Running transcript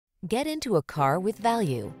Get into a car with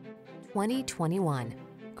value. 2021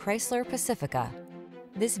 Chrysler Pacifica.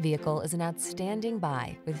 This vehicle is an outstanding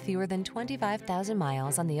buy with fewer than 25,000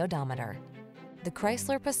 miles on the odometer. The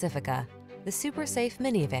Chrysler Pacifica, the super safe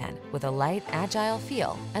minivan with a light, agile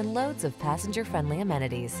feel and loads of passenger-friendly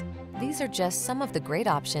amenities. These are just some of the great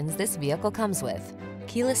options this vehicle comes with: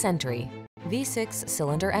 keyless entry, V6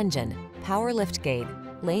 cylinder engine, power liftgate,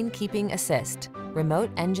 lane keeping assist,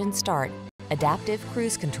 remote engine start, adaptive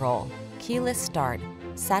cruise control, keyless start,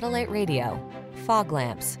 satellite radio, fog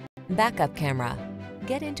lamps, backup camera.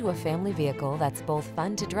 Get into a family vehicle that's both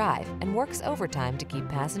fun to drive and works overtime to keep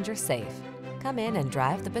passengers safe. Come in and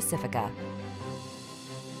drive the Pacifica.